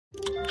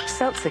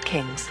Seltzer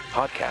Kings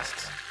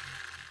podcasts.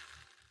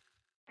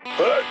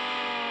 Hey,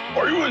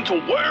 are you into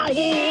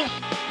werewolves,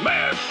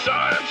 mad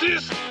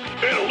scientists,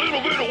 and a little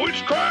bit of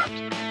witchcraft?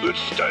 Then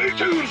stay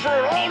tuned for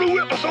an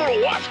all-new episode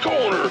of Watts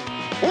Corner.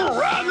 We're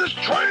riding this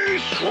train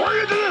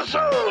straight to the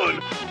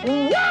sun.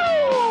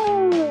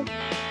 Woo!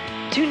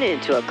 Tune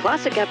in to a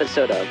classic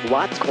episode of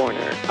Watts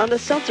Corner on the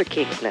Seltzer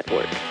Kings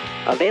Network.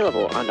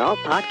 Available on all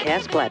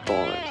podcast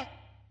platforms.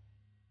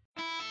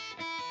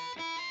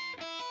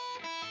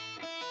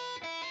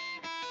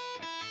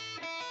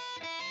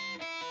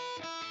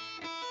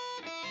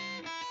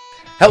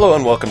 Hello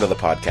and welcome to the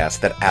podcast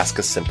that asks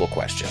a simple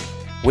question.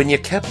 When you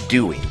kept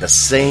doing the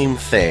same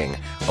thing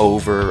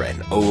over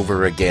and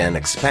over again,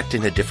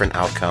 expecting a different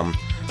outcome,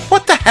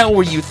 what the hell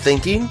were you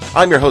thinking?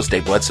 I'm your host,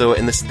 Dave Bledsoe,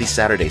 and this is the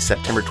Saturday,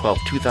 September 12,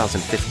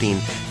 2015,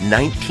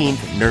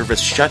 19th Nervous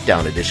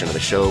Shutdown edition of the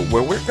show,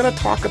 where we're going to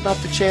talk about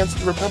the chance of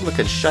the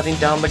Republicans shutting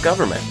down the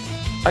government.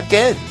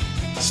 Again.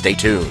 Stay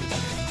tuned.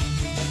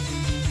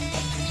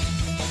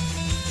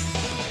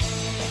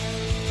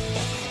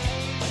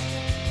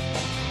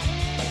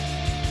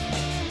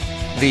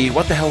 The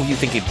What the Hell Were You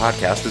Thinking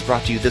podcast is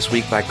brought to you this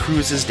week by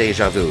Cruises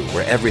Deja Vu,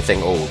 where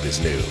everything old is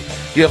new.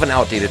 Do you have an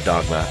outdated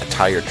dogma, a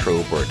tired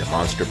trope, or a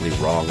demonstrably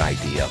wrong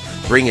idea?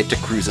 Bring it to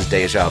Cruises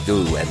Deja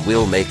Vu and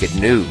we'll make it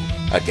new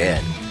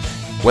again.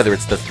 Whether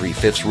it's the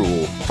 3/5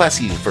 rule,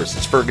 Plessy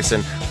versus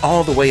Ferguson,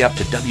 all the way up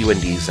to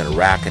WNDs in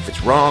Iraq, if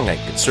it's wrong and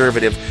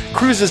conservative,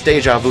 Cruises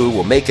Deja Vu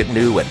will make it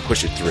new and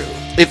push it through.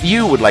 If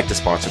you would like to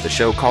sponsor the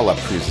show, call up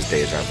Cruises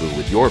Deja Vu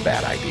with your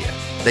bad idea.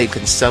 They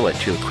can sell it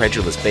to a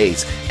credulous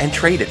base and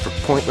trade it for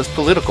pointless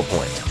political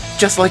points,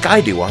 just like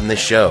I do on this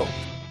show.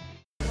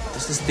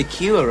 This is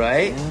tequila,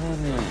 right?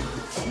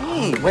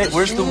 Hey, wait,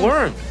 where's the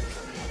worm?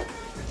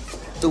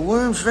 The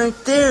worm's right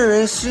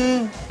there, I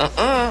see.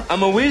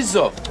 I'm a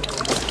weasel.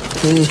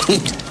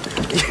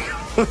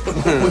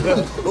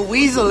 A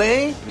weasel,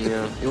 eh?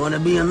 Yeah. You wanna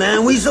be a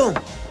man, weasel?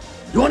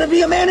 You wanna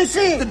be a man, I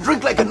see? To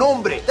drink like a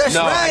hombre. That's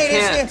No, right, I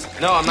can't. I see.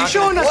 No, I'm not.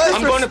 showing us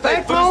I'm going to play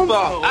disrespect,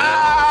 foosball.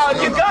 Ah,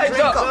 you guys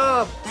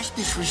up. That's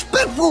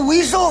disrespectful,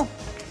 weasel.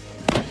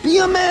 Be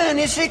a man,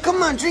 I see.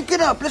 Come on, drink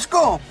it up. Let's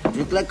go.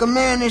 Drink like a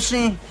man, I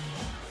see. You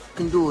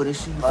can do it, I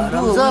see.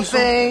 Bottoms up,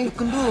 eh? You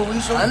can do it,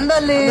 weasel.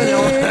 Andale.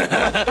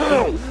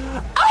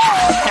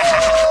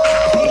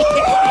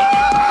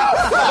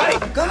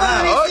 Come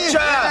on, I see.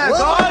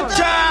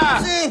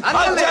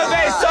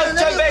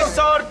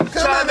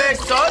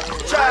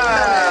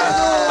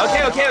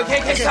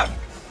 Okay, stop.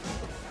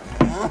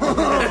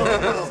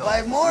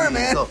 5 more,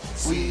 man.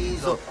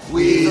 Weasel,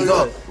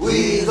 weasel,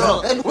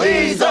 weasel, and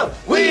weasel,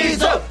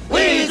 weasel,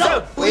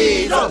 weasel,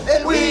 weasel,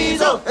 and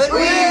weasel, and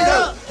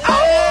weasel.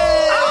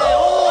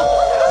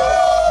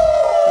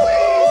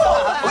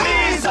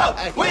 Weasel,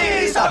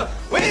 weasel.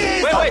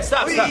 Wait,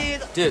 stop.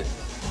 Dude,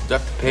 do I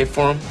have to pay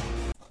for him?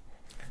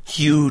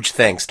 Huge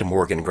thanks to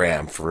Morgan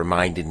Graham for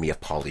reminding me of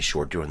Pauly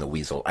Shore during the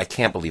Weasel. I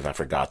can't believe I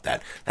forgot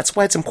that. That's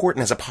why it's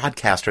important as a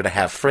podcaster to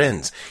have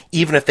friends,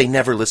 even if they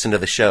never listen to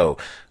the show,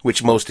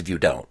 which most of you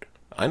don't.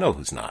 I know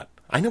who's not.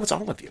 I know it's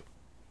all of you.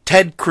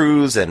 Ted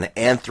Cruz, an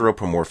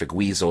anthropomorphic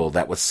weasel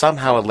that was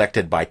somehow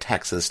elected by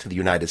Texas to the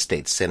United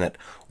States Senate,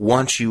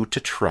 wants you to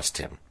trust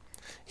him.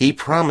 He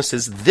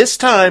promises this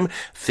time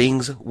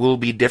things will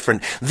be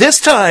different. This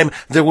time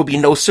there will be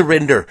no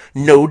surrender,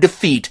 no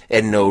defeat,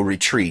 and no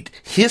retreat.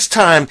 This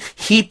time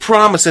he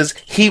promises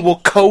he will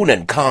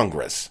Conan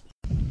Congress.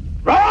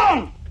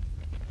 Wrong!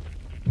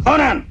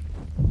 Conan,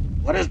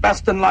 what is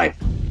best in life?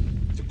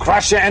 To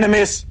crush your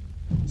enemies,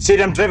 see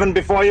them driven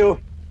before you,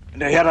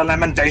 and to hear the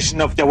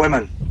lamentation of your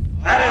women.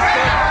 That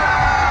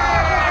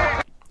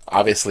is good.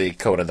 Obviously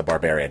Conan the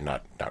Barbarian,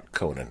 not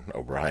Conan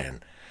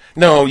O'Brien.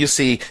 No, you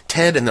see,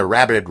 Ted and the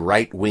rabid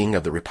right wing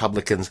of the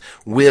Republicans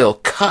will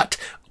cut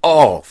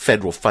all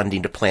federal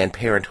funding to Planned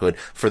Parenthood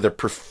for their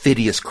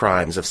perfidious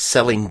crimes of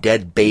selling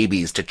dead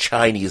babies to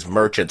Chinese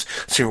merchants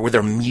where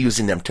they're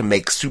using them to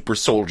make super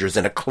soldiers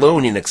in a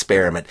cloning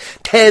experiment.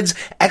 Ted's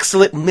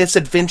excellent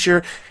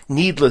misadventure,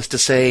 needless to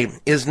say,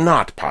 is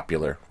not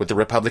popular with the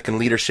Republican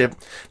leadership.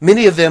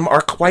 Many of them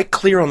are quite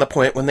clear on the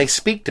point when they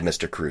speak to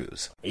Mr.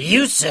 Cruz.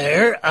 You,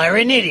 sir, are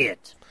an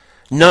idiot.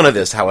 None of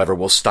this, however,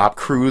 will stop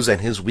Cruz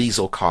and his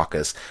Weasel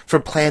Caucus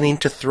from planning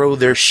to throw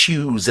their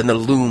shoes in the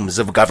looms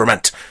of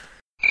government.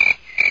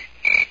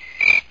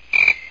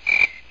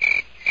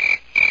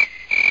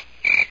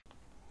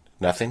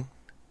 Nothing?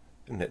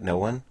 No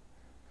one?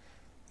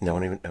 No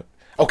one even... No.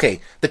 Okay,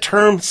 the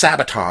term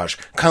sabotage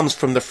comes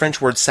from the French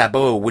word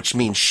sabot, which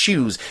means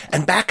shoes,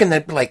 and back in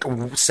the,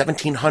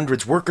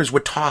 1700s, workers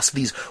would toss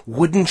these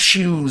wooden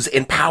shoes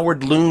in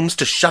powered looms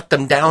to shut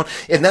them down,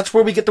 and that's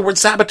where we get the word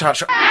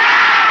sabotage.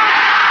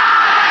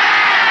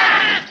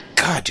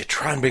 God, you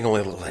try and bring a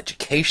little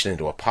education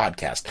into a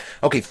podcast.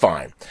 Okay,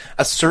 fine.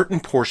 A certain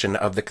portion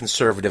of the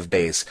conservative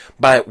base,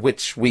 by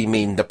which we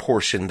mean the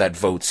portion that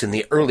votes in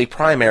the early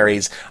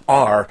primaries,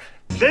 are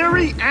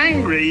Very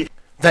angry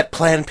that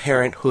Planned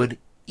Parenthood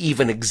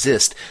even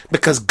exist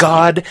because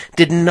God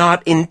did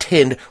not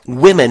intend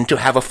women to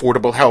have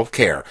affordable health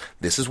care.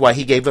 This is why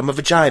he gave them a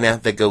vagina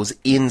that goes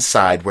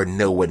inside where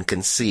no one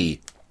can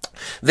see.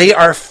 They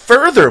are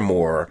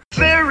furthermore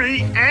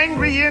Very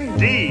angry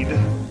indeed.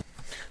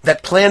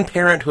 that Planned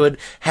Parenthood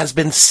has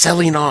been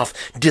selling off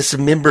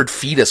dismembered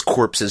fetus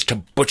corpses to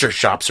butcher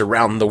shops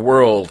around the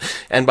world.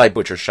 And by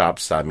butcher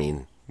shops, I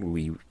mean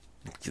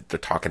they're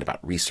talking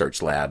about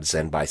research labs,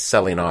 and by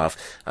selling off,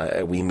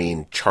 we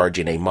mean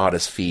charging a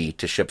modest fee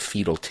to ship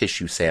fetal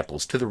tissue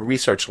samples to the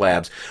research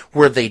labs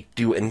where they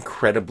do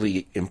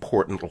incredibly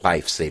important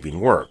life-saving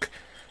work.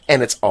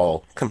 And it's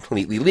all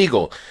completely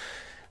legal.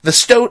 The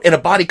stoat in a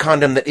body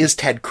condom that is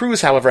Ted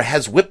Cruz, however,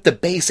 has whipped the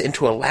base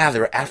into a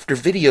lather after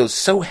videos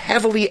so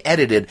heavily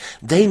edited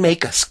they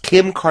make a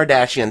Kim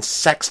Kardashian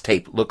sex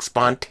tape look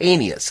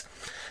spontaneous.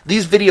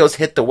 These videos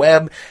hit the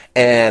web,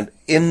 and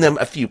in them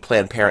a few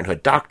Planned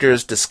Parenthood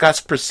doctors discuss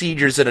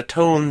procedures in a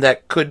tone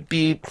that could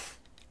be,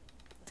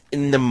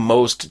 in the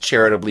most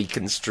charitably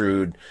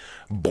construed,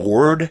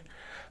 bored,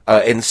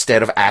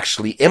 instead of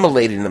actually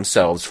immolating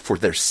themselves for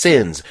their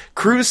sins.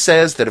 Cruz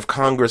says that if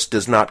Congress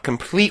does not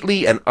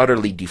completely and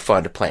utterly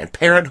defund Planned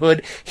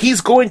Parenthood,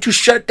 he's going to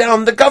shut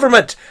down the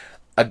government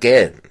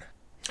again.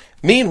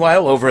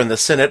 Meanwhile, over in the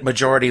Senate,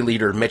 Majority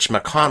Leader Mitch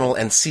McConnell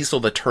and Cecil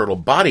the Turtle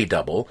body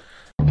double.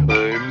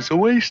 Time's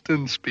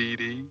a-wastin',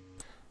 Speedy.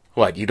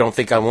 What, you don't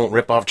think I won't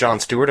rip off Jon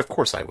Stewart? Of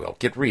course I will.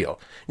 Get real.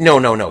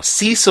 No.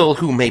 Cecil,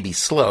 who may be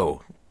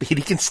slow, he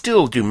can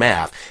still do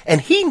math, and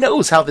he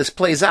knows how this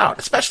plays out,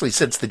 especially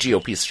since the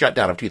GOP's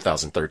shutdown of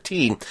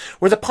 2013,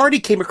 where the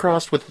party came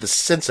across with the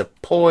sense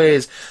of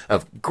poise,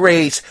 of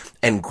grace,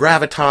 and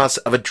gravitas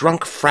of a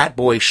drunk frat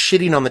boy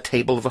shitting on the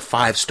table of a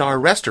 5-star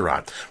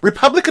restaurant.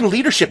 Republican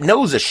leadership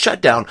knows a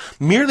shutdown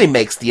merely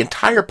makes the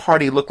entire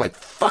party look like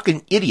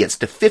fucking idiots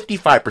to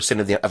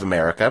 55% of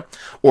America,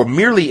 or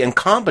merely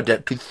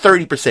incompetent to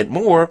 30%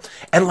 more,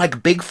 and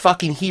like big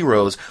fucking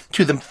heroes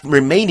to the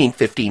remaining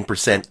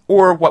 15%,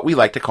 or what we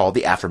like to call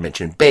the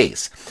aforementioned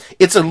base.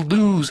 It's a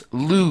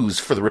lose-lose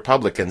for the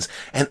Republicans,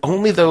 and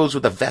only those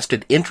with a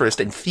vested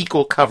interest in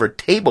fecal-covered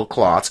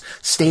tablecloths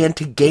stand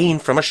to gain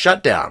from a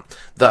shutdown.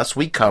 Thus,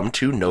 we come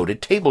to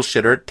noted table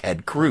shitter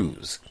Ted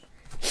Cruz.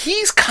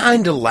 He's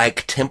kinda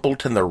like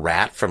Templeton the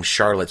Rat from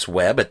Charlotte's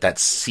Web at that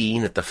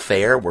scene at the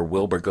fair where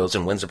Wilbur goes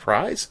and wins a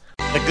prize.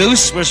 The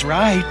goose was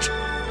right.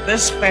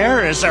 This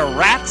fair is a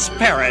rat's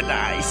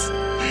paradise.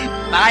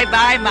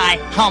 Bye-bye, my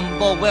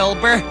humble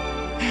Wilbur.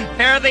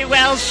 Fare thee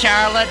well,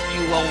 Charlotte,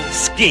 you old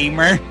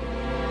schemer.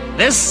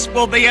 This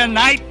will be a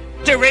night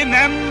to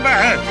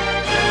remember.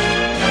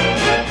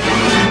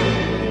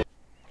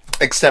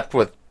 Except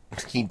with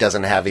he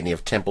doesn't have any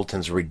of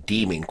Templeton's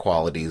redeeming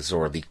qualities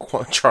or the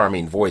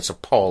charming voice of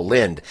Paul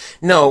Lynde.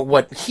 No,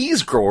 what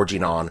he's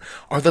gorging on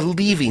are the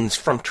leavings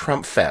from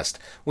Trump Fest,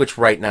 which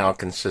right now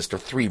consist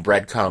of 3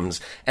 breadcrumbs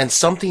and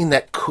something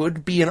that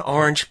could be an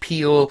orange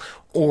peel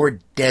or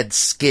dead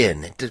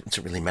skin. It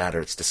doesn't really matter.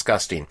 It's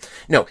disgusting.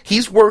 No,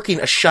 he's working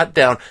a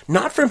shutdown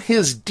not from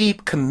his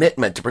deep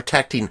commitment to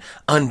protecting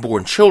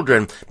unborn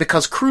children,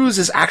 because Cruz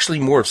is actually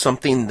more of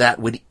something that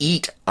would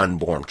eat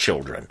unborn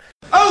children.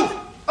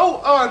 Oh,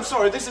 I'm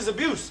sorry, this is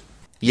abuse.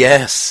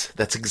 Yes,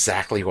 that's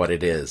exactly what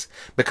it is.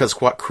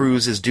 Because what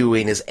Cruz is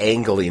doing is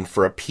angling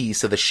for a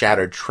piece of the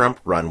shattered Trump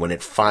run when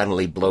it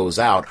finally blows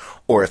out,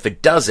 or if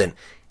it doesn't,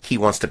 he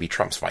wants to be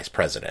Trump's vice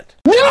president.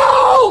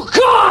 No,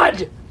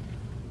 God!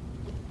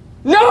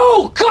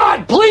 No,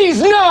 God,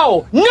 please,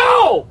 no!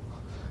 No!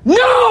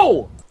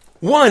 No!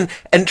 One,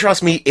 and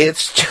trust me,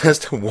 it's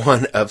just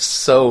one of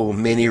so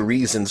many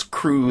reasons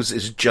Cruz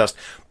is just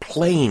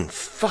plain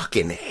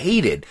fucking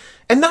hated.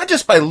 And not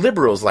just by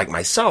liberals like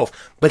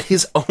myself, but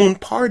his own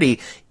party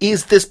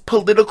is this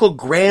political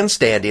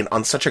grandstanding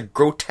on such a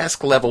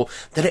grotesque level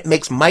that it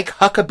makes Mike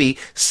Huckabee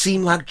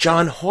seem like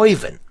John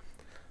Hoyven.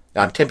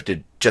 I'm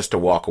tempted just to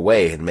walk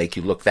away and make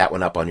you look that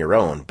one up on your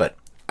own, but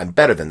I'm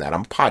better than that.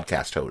 I'm a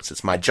podcast host.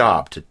 It's my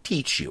job to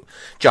teach you.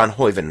 John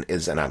Hoyven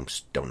is, and I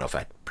don't know if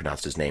I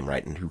pronounced his name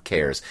right, and who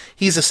cares.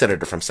 He's a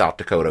senator from South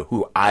Dakota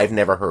who I've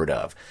never heard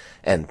of.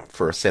 And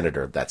for a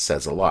senator, that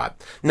says a lot.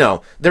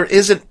 No, there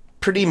isn't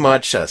pretty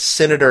much a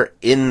senator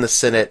in the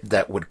Senate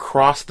that would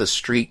cross the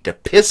street to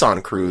piss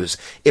on Cruz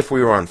if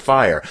we were on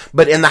fire.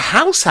 But in the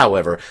House,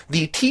 however,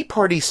 the Tea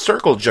Party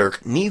circle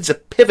jerk needs a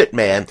pivot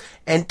man,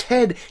 and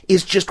Ted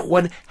is just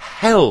one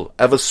hell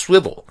of a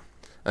swivel.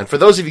 And for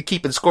those of you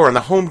keeping score on the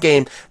home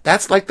game,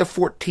 that's like the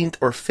 14th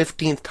or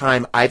 15th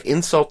time I've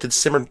insulted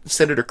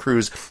Senator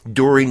Cruz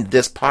during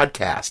this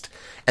podcast.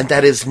 And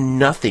that is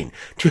nothing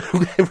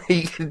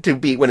to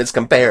be when it's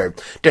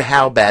compared to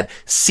how bad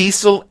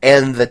Cecil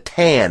and the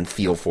Tan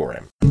feel for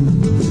him.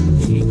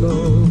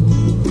 Chico,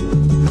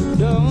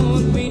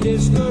 don't be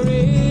discouraged.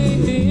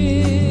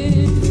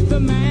 The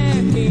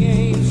man, he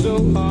ain't so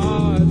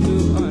hard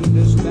to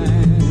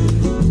understand.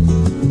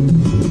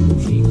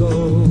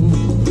 Chico,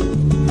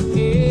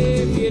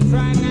 if you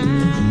try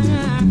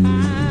now,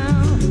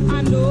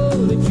 I know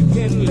that you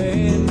can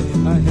lend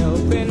a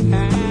helping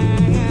hand.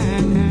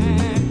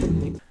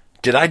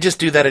 Did I just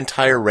do that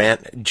entire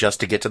rant just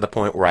to get to the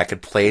point where I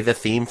could play the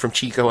theme from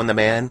Chico and the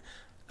Man?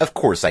 Of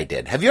course I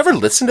did. Have you ever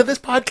listened to this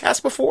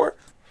podcast before?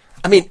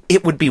 I mean,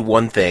 it would be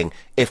one thing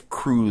if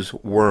Cruz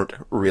weren't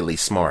really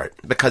smart,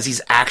 because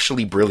he's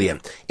actually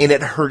brilliant. And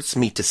it hurts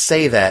me to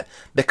say that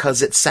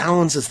because it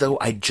sounds as though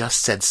I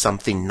just said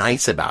something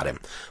nice about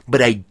him.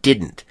 But I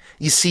didn't.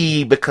 You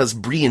see, because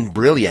being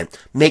brilliant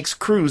makes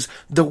Cruz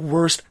the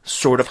worst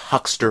sort of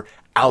huckster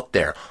out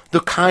there. The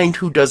kind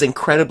who does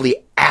incredibly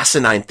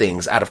asinine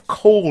things out of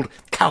cold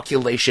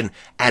calculation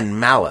and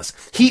malice.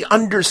 He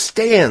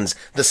understands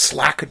the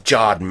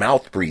slack-jawed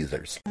mouth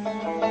breathers.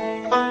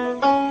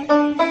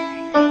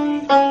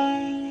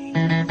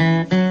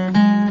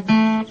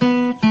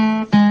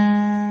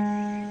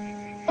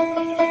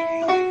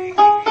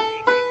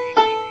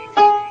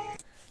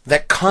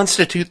 That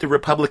constitute the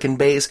Republican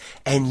base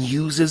and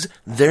uses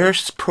their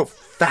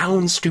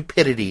profound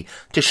stupidity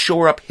to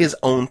shore up his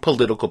own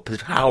political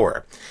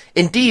power.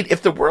 Indeed,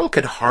 if the world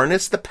could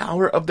harness the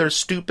power of their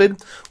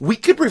stupid, we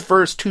could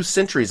reverse 2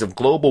 centuries of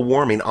global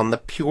warming on the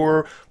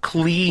pure,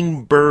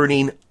 clean,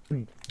 burning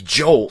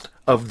jolt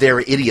of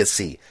their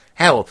idiocy.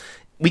 Hell,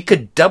 we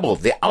could double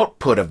the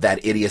output of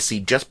that idiocy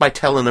just by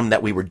telling them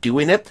that we were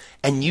doing it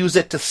and use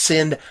it to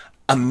send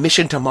a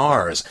mission to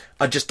Mars,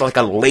 just like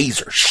a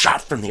laser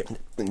shot from the...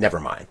 Never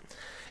mind.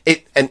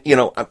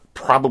 I'm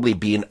probably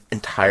being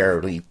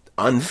entirely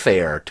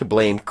unfair to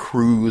blame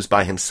Cruz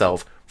by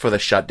himself for the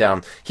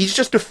shutdown. He's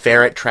just a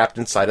ferret trapped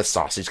inside a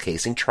sausage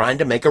casing trying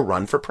to make a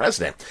run for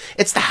president.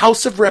 It's the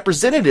House of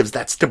Representatives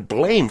that's to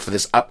blame for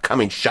this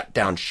upcoming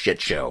shutdown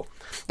shit show.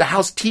 The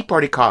House Tea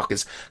Party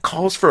caucus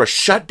calls for a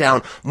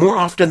shutdown more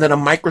often than a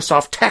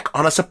Microsoft tech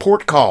on a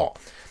support call.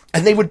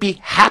 And they would be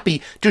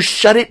happy to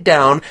shut it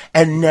down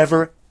and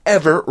never,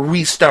 ever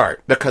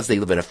restart, because they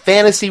live in a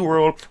fantasy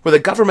world where the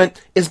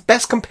government is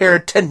best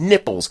compared to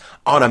nipples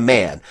on a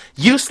man.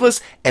 Useless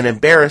and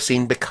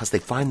embarrassing because they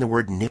find the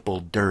word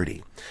nipple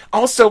dirty.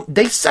 Also,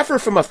 they suffer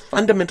from a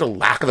fundamental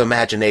lack of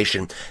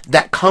imagination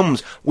that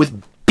comes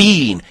with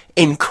being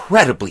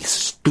incredibly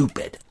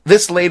stupid.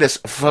 This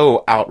latest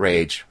faux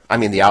outrage,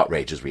 the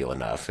outrage is real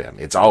enough.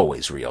 It's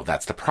always real.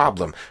 That's the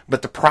problem.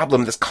 But the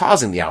problem that's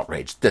causing the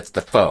outrage, that's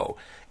the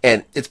faux.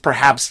 And it's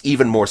perhaps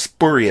even more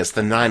spurious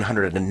than the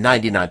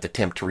 999th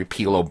attempt to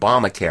repeal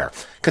Obamacare.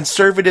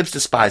 Conservatives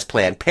despise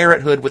Planned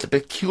Parenthood with a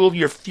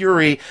peculiar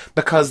fury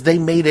because they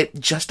made it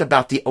just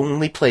about the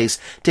only place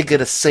to get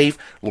a safe,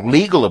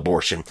 legal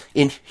abortion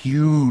in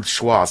huge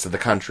swaths of the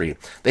country.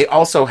 They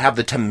also have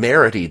the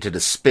temerity to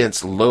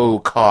dispense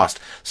low-cost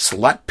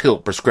slut pill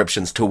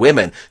prescriptions to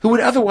women who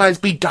would otherwise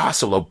be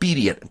docile,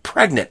 obedient,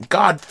 pregnant,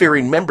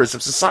 God-fearing members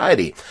of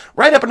society,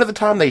 right up until the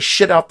time they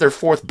shit out their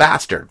 4th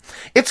bastard.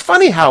 It's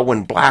funny how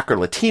when black or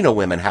Latino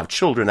women have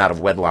children out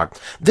of wedlock,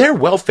 they're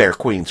welfare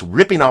queens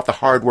ripping off the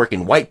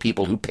hard-working white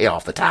people who pay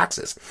off the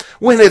taxes.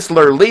 When it's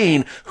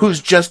Lurleen,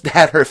 who's just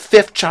had her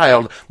 5th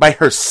child by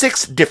her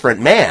 6th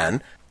different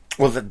man,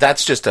 well,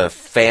 that's just a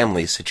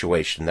family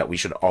situation that we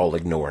should all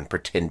ignore and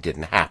pretend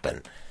didn't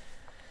happen.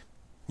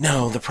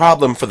 No, the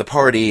problem for the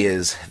party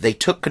is they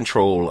took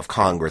control of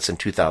Congress in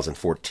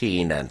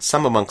 2014, and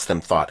some amongst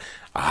them thought,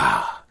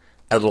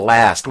 at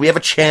last, we have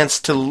a chance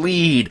to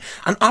lead,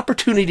 an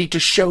opportunity to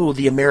show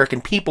the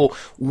American people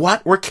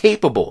what we're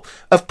capable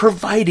of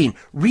providing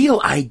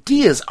real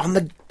ideas on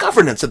the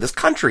governance of this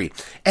country.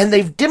 And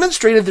they've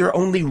demonstrated their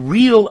only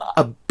real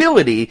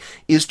ability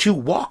is to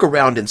walk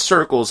around in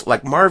circles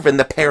like Marvin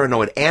the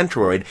paranoid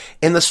android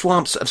in the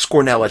swamps of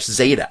Scornelish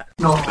Zeta.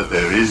 Not that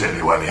there is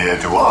anyone here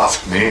to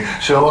ask me,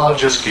 so I'll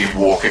just keep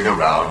walking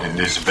around in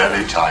this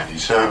very tiny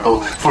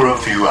circle for a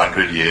few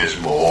hundred years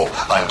more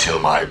until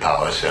my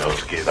power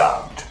cells give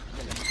out.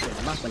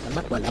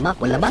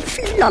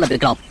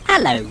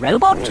 Hello,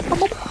 robot.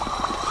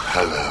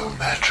 Hello,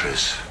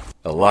 mattress.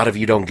 A lot of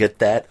you don't get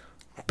that,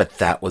 but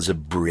that was a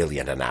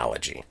brilliant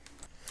analogy.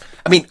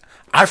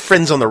 Our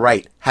friends on the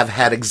right have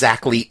had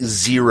exactly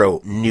 0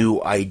 new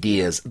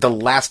ideas. The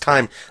last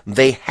time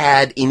they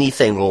had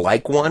anything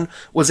like one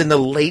was in the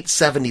late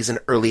 70s and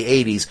early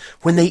 80s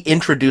when they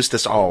introduced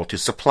us all to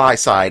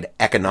supply-side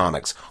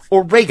economics,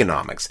 or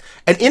Reaganomics.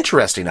 An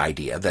interesting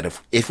idea that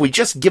if we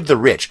just give the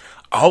rich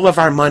all of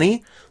our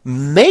money,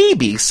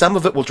 maybe some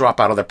of it will drop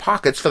out of their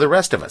pockets for the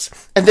rest of us,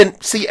 and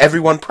then see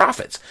everyone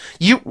profits.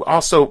 You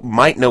also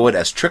might know it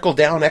as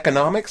trickle-down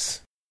economics.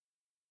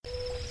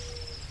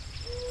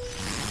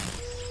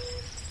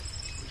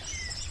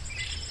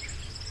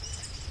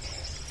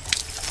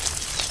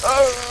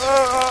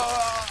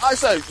 I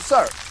say,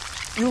 sir,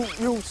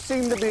 you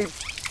seem to be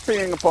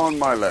peeing upon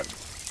my leg.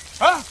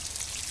 Huh?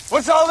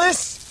 What's all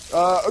this?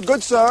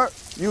 Good sir,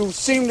 you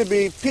seem to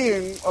be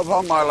peeing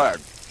upon my leg.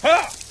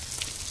 Huh?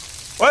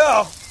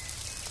 Well,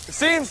 it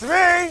seems to me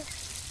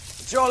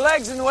that your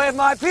leg's in the way of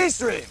my pee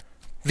stream.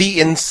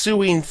 The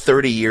ensuing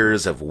 30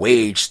 years of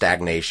wage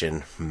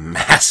stagnation,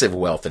 massive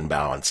wealth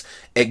imbalance,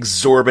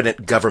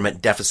 exorbitant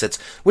government deficits,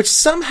 which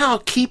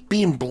somehow keep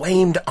being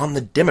blamed on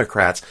the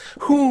Democrats,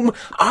 whom,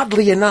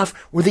 oddly enough,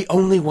 were the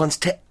only ones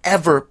to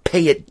ever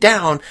pay it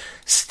down,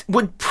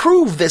 would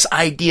prove this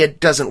idea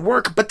doesn't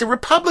work, but the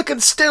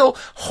Republicans still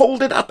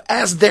hold it up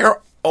as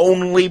their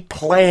only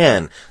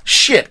plan.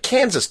 Shit,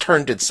 Kansas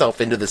turned itself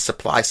into the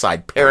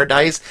supply-side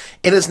paradise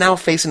and is now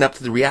facing up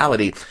to the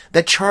reality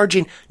that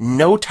charging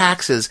no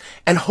taxes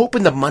and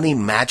hoping the money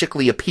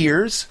magically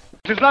appears.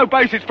 There's no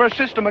basis for a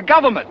system of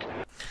government.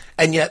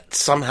 And yet,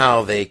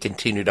 somehow they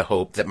continue to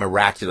hope that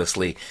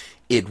miraculously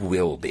it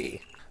will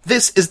be.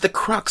 This is the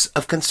crux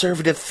of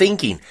conservative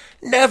thinking.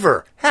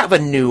 Never have a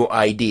new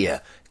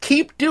idea.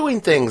 Keep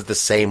doing things the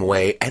same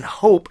way and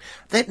hope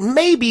that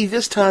maybe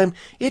this time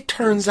it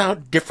turns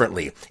out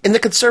differently. In the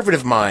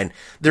conservative mind,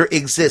 there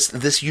exists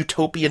this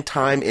utopian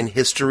time in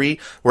history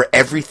where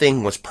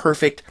everything was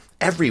perfect,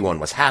 everyone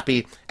was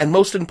happy, and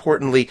most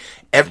importantly,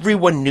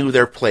 everyone knew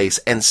their place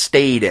and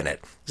stayed in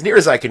it. As near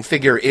as I can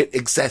figure, it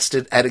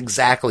existed at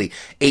exactly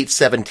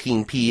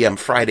 8:17 p.m.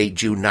 Friday,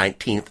 June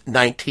 19th,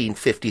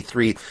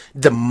 1953,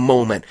 the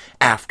moment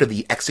after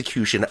the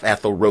execution of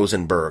Ethel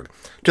Rosenberg.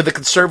 To the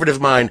conservative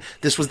mind,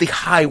 this was the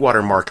high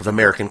water mark of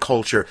American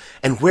culture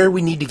and where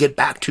we need to get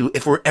back to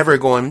if we're ever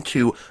going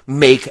to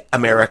make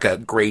America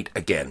great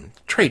again.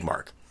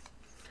 Trademark.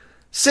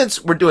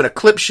 Since we're doing a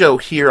clip show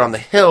here on the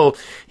Hill,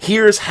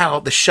 here's how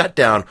the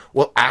shutdown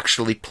will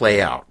actually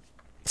play out.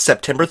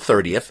 September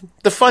 30th,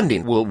 the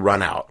funding will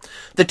run out.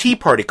 The Tea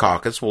Party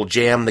caucus will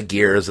jam the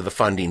gears of the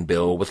funding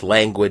bill with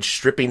language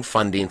stripping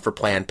funding for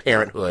Planned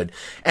Parenthood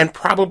and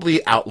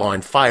probably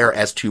outline fire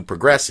as too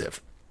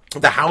progressive.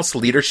 The House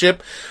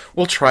leadership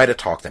will try to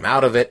talk them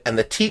out of it, and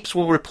the Teeps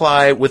will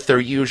reply with their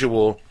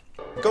usual,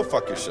 Go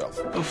fuck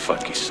yourself. Go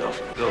fuck yourself.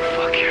 Go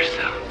fuck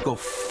yourself. Go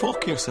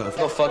fuck yourself.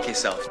 Go fuck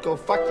yourself. Go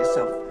fuck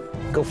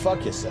yourself. Go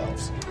fuck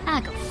yourselves.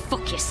 Go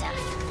fuck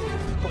yourself.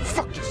 Go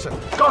fuck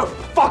yourself. Go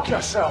fuck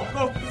yourself.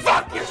 Go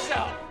fuck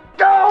yourself.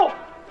 Go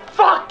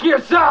fuck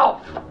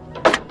yourself.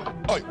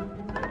 Oi.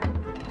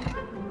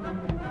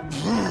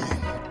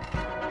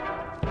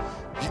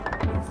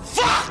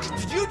 Fuck!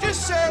 Did you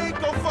just say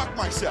go fuck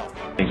myself?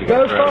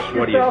 Go fuck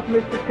yourself,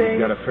 Mr. King. You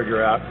got to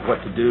figure out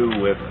what to do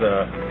with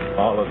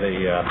all of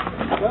the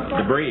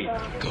debris.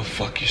 Go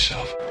fuck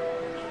yourself.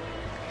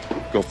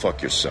 Go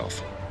fuck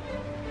yourself.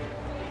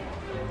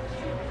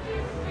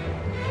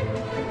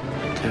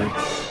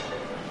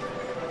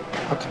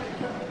 Okay.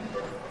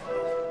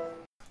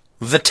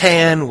 The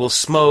Tan will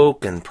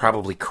smoke and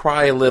probably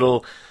cry a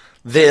little.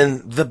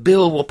 Then the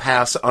bill will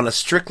pass on a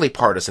strictly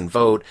partisan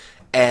vote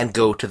and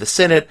go to the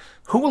Senate,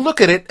 who will look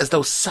at it as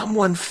though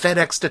someone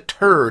FedExed a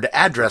turd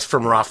address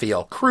from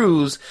Rafael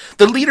Cruz.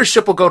 The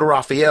leadership will go to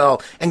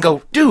Rafael and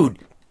go, dude,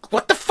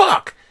 what the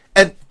fuck?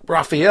 And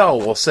Rafael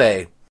will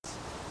say,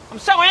 I'm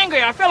so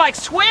angry I feel like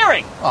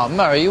swearing. Oh,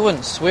 Murray, you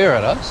wouldn't swear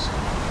at us.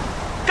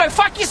 Go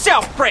fuck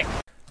yourself, prick.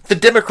 The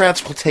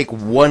Democrats will take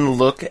one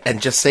look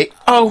and just say,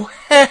 oh,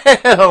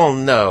 hell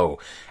no.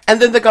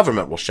 And then the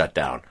government will shut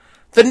down.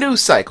 The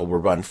news cycle will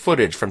run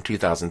footage from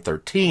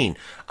 2013.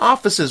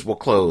 Offices will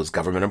close,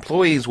 government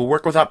employees will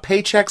work without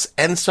paychecks,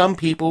 and some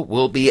people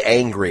will be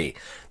angry.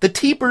 The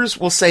Teepers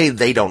will say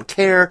they don't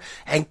care,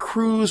 and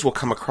Cruz will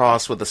come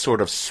across with a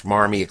sort of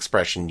smarmy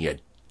expression you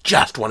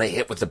just want to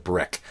hit with a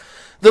brick.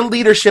 The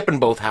leadership in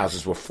both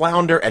houses will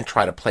flounder and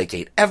try to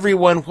placate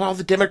everyone, while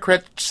the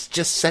Democrats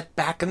just sit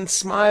back and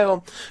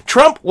smile.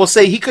 Trump will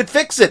say he could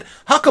fix it.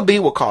 Huckabee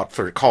will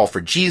call for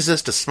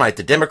Jesus to smite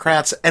the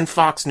Democrats, and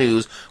Fox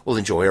News will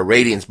enjoy a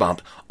ratings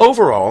bump.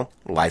 Overall,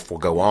 life will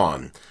go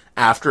on.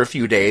 After a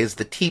few days,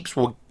 the Teeps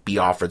will be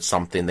offered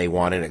something they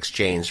want in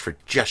exchange for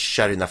just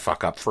shutting the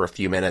fuck up for a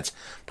few minutes,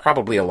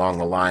 probably along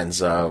the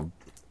lines of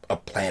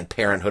Planned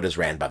Parenthood is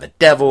ran by the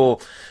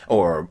devil,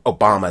 or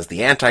Obama's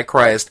the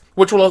Antichrist,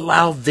 which will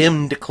allow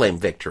them to claim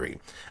victory.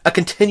 A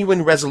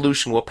continuing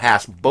resolution will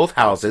pass both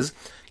houses,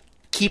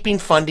 keeping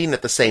funding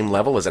at the same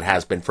level as it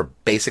has been for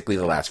basically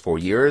the last 4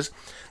 years.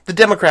 The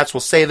Democrats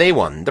will say they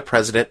won. The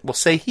president will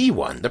say he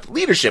won. The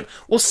leadership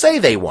will say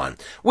they won,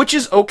 which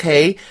is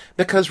okay,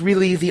 because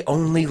really the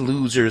only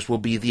losers will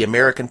be the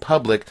American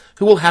public,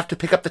 who will have to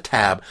pick up the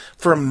tab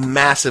for a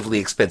massively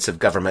expensive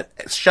government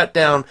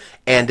shutdown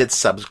and its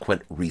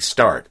subsequent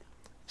restart.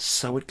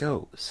 So it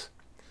goes.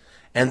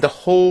 And the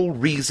whole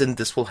reason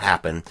this will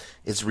happen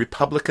is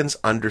Republicans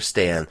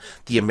understand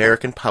the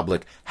American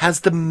public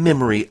has the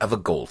memory of a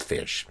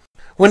goldfish.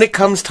 When it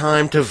comes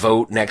time to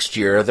vote next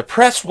year, the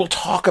press will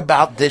talk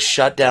about this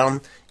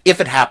shutdown, if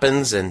it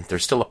happens, and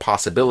there's still a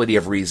possibility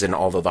of reason,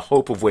 although the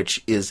hope of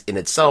which is in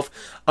itself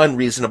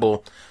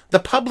unreasonable. The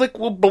public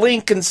will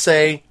blink and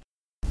say,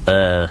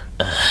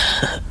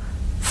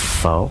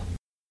 Faux?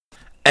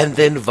 And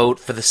then vote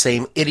for the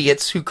same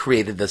idiots who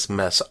created this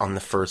mess on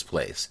the first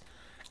place.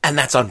 And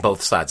that's on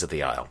both sides of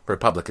the aisle,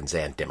 Republicans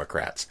and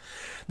Democrats.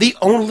 The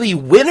only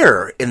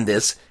winner in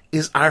this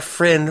is our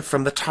friend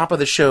from the top of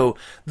the show,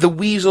 the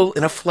weasel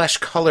in a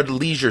flesh-colored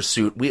leisure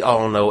suit we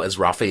all know as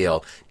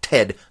Raphael,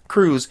 Ted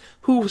Cruz,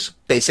 who's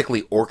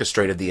basically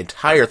orchestrated the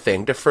entire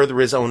thing to further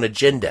his own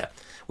agenda,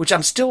 which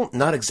I'm still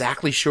not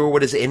exactly sure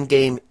what his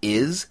endgame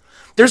is.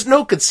 There's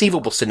no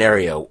conceivable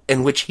scenario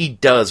in which he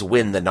does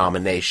win the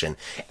nomination,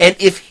 and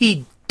if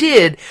he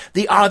did,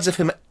 the odds of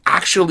him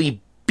actually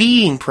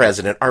being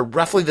president are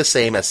roughly the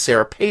same as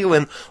Sarah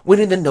Palin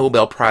winning the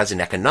Nobel Prize in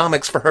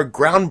Economics for her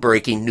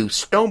groundbreaking new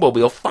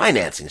snowmobile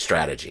financing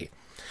strategy.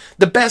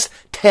 The best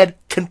Ted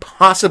can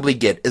possibly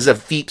get is a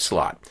Veep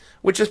slot,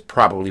 which is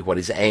probably what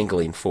he's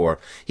angling for.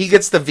 He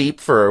gets the Veep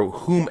for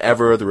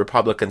whomever the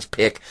Republicans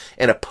pick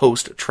in a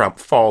post-Trump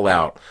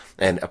fallout.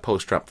 And a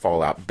post-Trump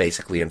fallout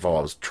basically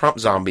involves Trump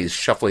zombies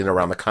shuffling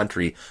around the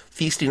country,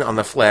 feasting on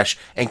the flesh,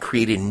 and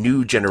creating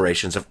new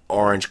generations of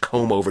orange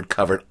comb-over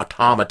covered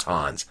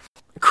automatons.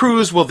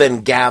 Cruz will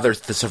then gather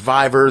the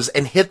survivors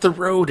and hit the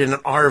road in an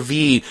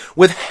RV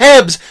with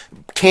Heb's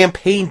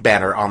campaign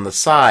banner on the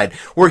side,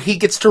 where he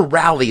gets to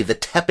rally the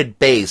tepid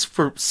base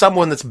for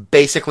someone that's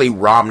basically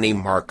Romney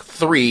Mark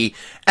III,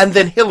 and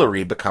then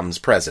Hillary becomes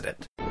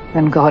president.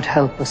 Then God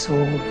help us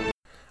all.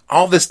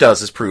 All this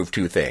does is prove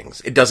two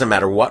things. It doesn't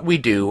matter what we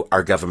do,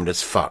 our government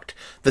is fucked.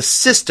 The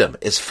system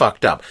is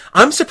fucked up.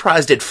 I'm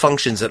surprised it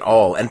functions at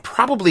all, and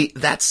probably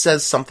that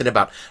says something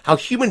about how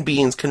human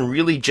beings can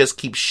really just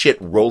keep shit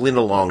rolling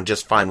along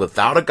just fine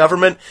without a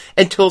government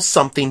until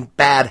something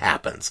bad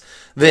happens.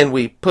 Then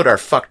we put our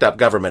fucked up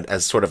government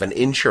as sort of an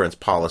insurance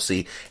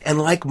policy, and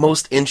like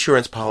most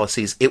insurance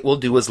policies, it will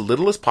do as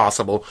little as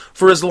possible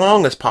for as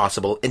long as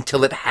possible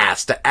until it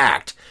has to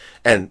act.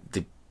 And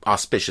the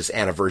auspicious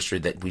anniversary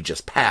that we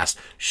just passed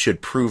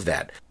should prove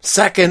that.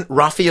 Second,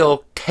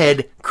 Rafael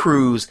Ted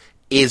Cruz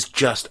is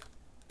just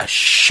a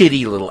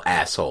shitty little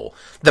asshole.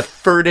 The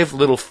furtive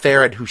little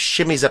ferret who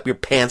shimmies up your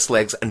pants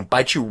legs and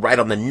bites you right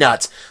on the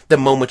nuts the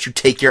moment you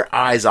take your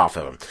eyes off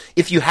of him.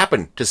 If you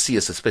happen to see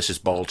a suspicious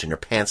bulge in your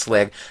pants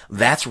leg,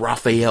 that's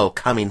Raphael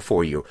coming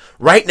for you.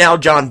 Right now,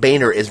 John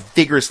Boehner is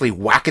vigorously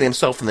whacking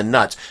himself in the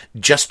nuts,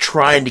 just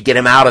trying to get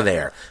him out of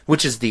there,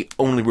 which is the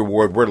only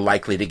reward we're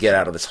likely to get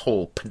out of this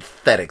whole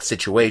pathetic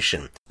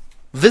situation.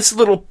 This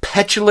little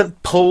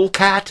petulant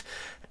polecat,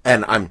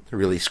 and I'm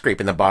really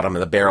scraping the bottom of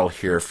the barrel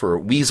here for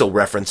weasel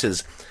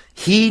references,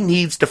 he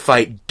needs to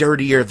fight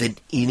dirtier than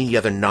any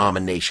other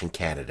nomination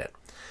candidate.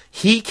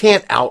 He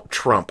can't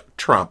out-Trump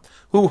Trump,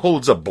 who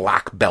holds a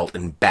black belt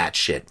in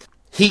batshit.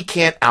 He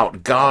can't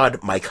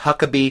out-God Mike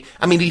Huckabee.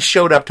 I mean, he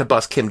showed up to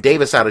bust Kim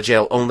Davis out of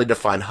jail only to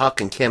find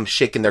Huck and Kim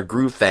shaking their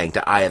groove thing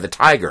to Eye of the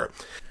Tiger.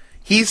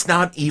 He's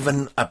not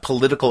even a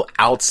political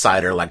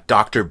outsider like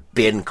Dr.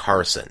 Ben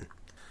Carson.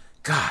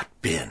 God,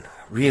 Ben,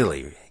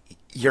 really?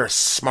 You're a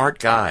smart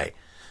guy.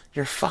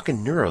 You're a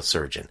fucking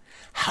neurosurgeon.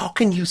 How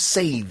can you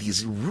say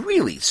these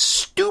really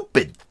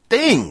stupid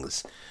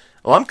things?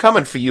 Well, I'm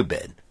coming for you,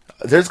 Ben.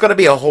 There's going to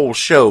be a whole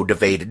show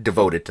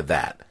devoted to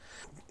that.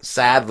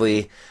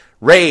 Sadly,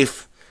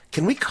 Rafe,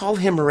 can we call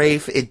him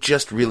Rafe? It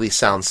just really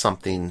sounds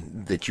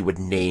something that you would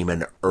name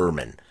an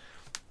ermine.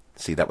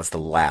 See, that was the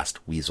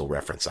last weasel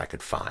reference I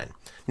could find.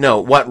 No,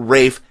 what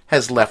Rafe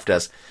has left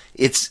us,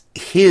 it's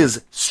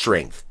his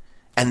strength.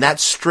 And that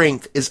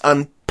strength is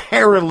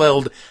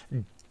unparalleled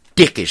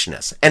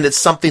dickishness, and it's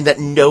something that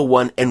no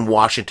one in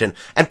Washington,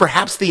 and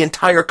perhaps the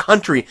entire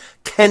country,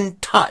 can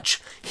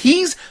touch.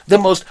 He's the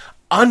most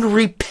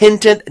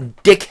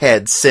unrepentant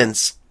dickhead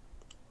since,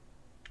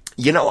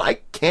 I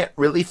can't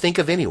really think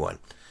of anyone.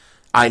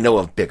 I know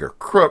of bigger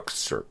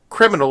crooks, or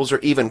criminals, or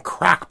even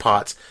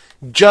crackpots,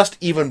 just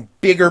even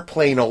bigger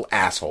plain old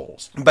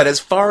assholes. But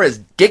as far as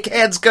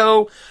dickheads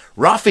go,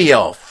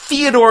 Rafael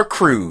Theodore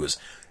Cruz,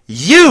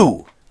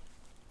 you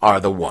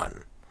are the one.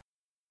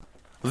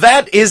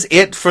 That is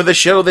it for the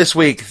show this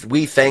week.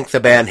 We thank the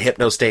band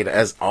Hypnostate,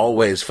 as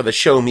always, for the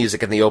show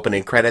music and the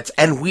opening credits,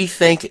 and we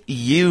thank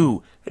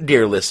you,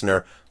 dear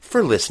listener,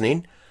 for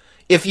listening.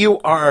 If you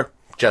are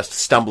just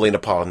stumbling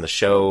upon the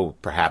show,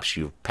 perhaps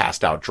you've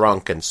passed out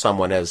drunk and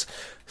someone has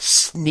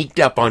sneaked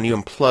up on you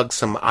and plugged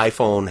some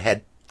iPhone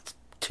head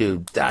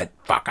to, I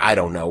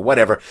don't know,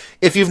 whatever.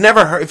 If you've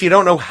never heard, if you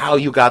don't know how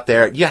you got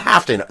there, you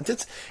have to know.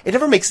 It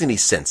never makes any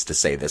sense to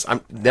say this.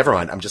 Never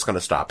mind, I'm just going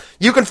to stop.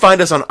 You can find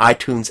us on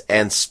iTunes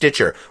and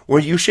Stitcher, where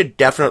you should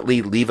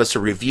definitely leave us a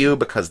review,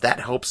 because that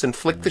helps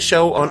inflict the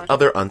show on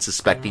other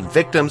unsuspecting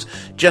victims,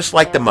 just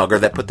like the mugger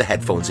that put the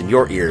headphones in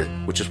your ear,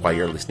 which is why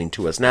you're listening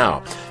to us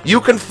now. You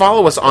can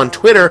follow us on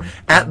Twitter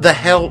at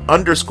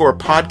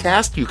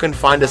 @thehell_podcast. You can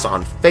find us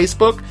on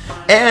Facebook,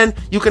 and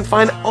you can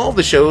find all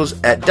the shows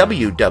at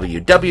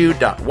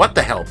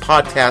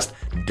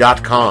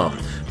www.whatthehellpodcast.com.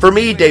 For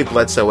me, Dave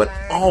Bledsoe, and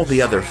all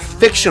the other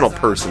fictional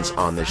persons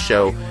on this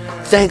show,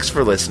 thanks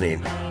for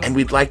listening. And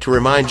we'd like to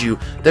remind you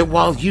that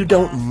while you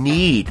don't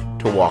need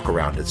to walk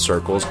around in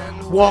circles,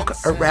 walk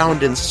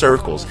around in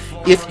circles.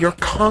 If you're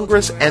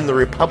Congress and the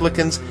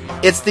Republicans,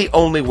 it's the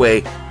only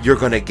way you're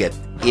going to get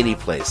any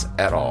place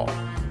at all.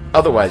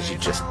 Otherwise, you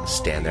just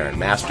stand there and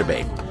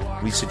masturbate.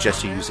 We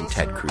suggest you using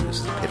Ted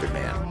Cruz as a pivot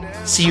man.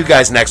 See you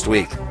guys next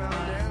week.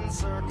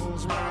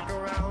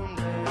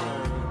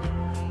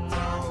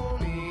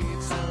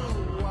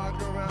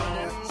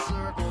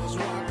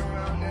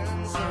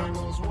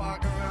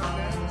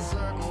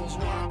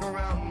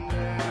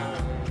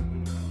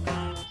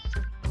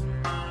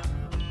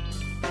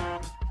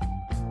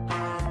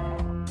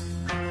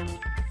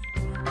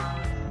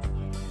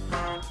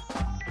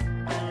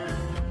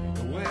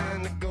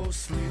 no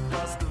sleep,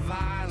 'cause the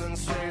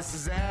violence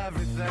faces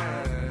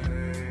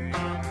everything.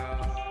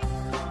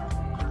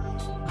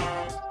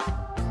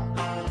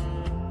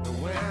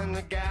 When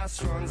the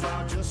gas runs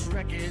out, just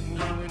wreck it and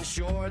you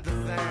insured the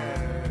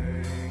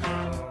thing.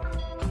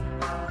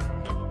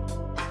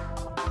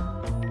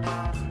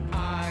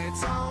 I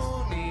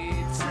don't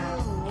need to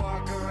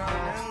walk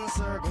around in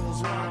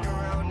circles, walk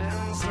around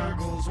in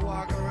circles,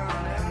 walk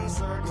around in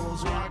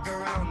circles, walk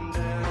around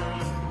in.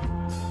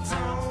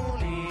 Don't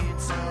need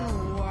to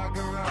walk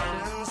around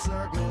in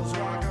circles,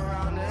 walk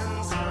around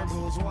in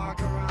circles, walk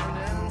around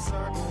in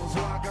circles,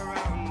 walk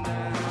around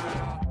in.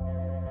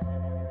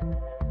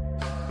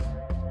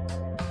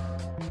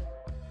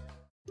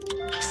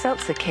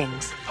 Seltzer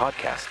Kings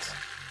Podcasts.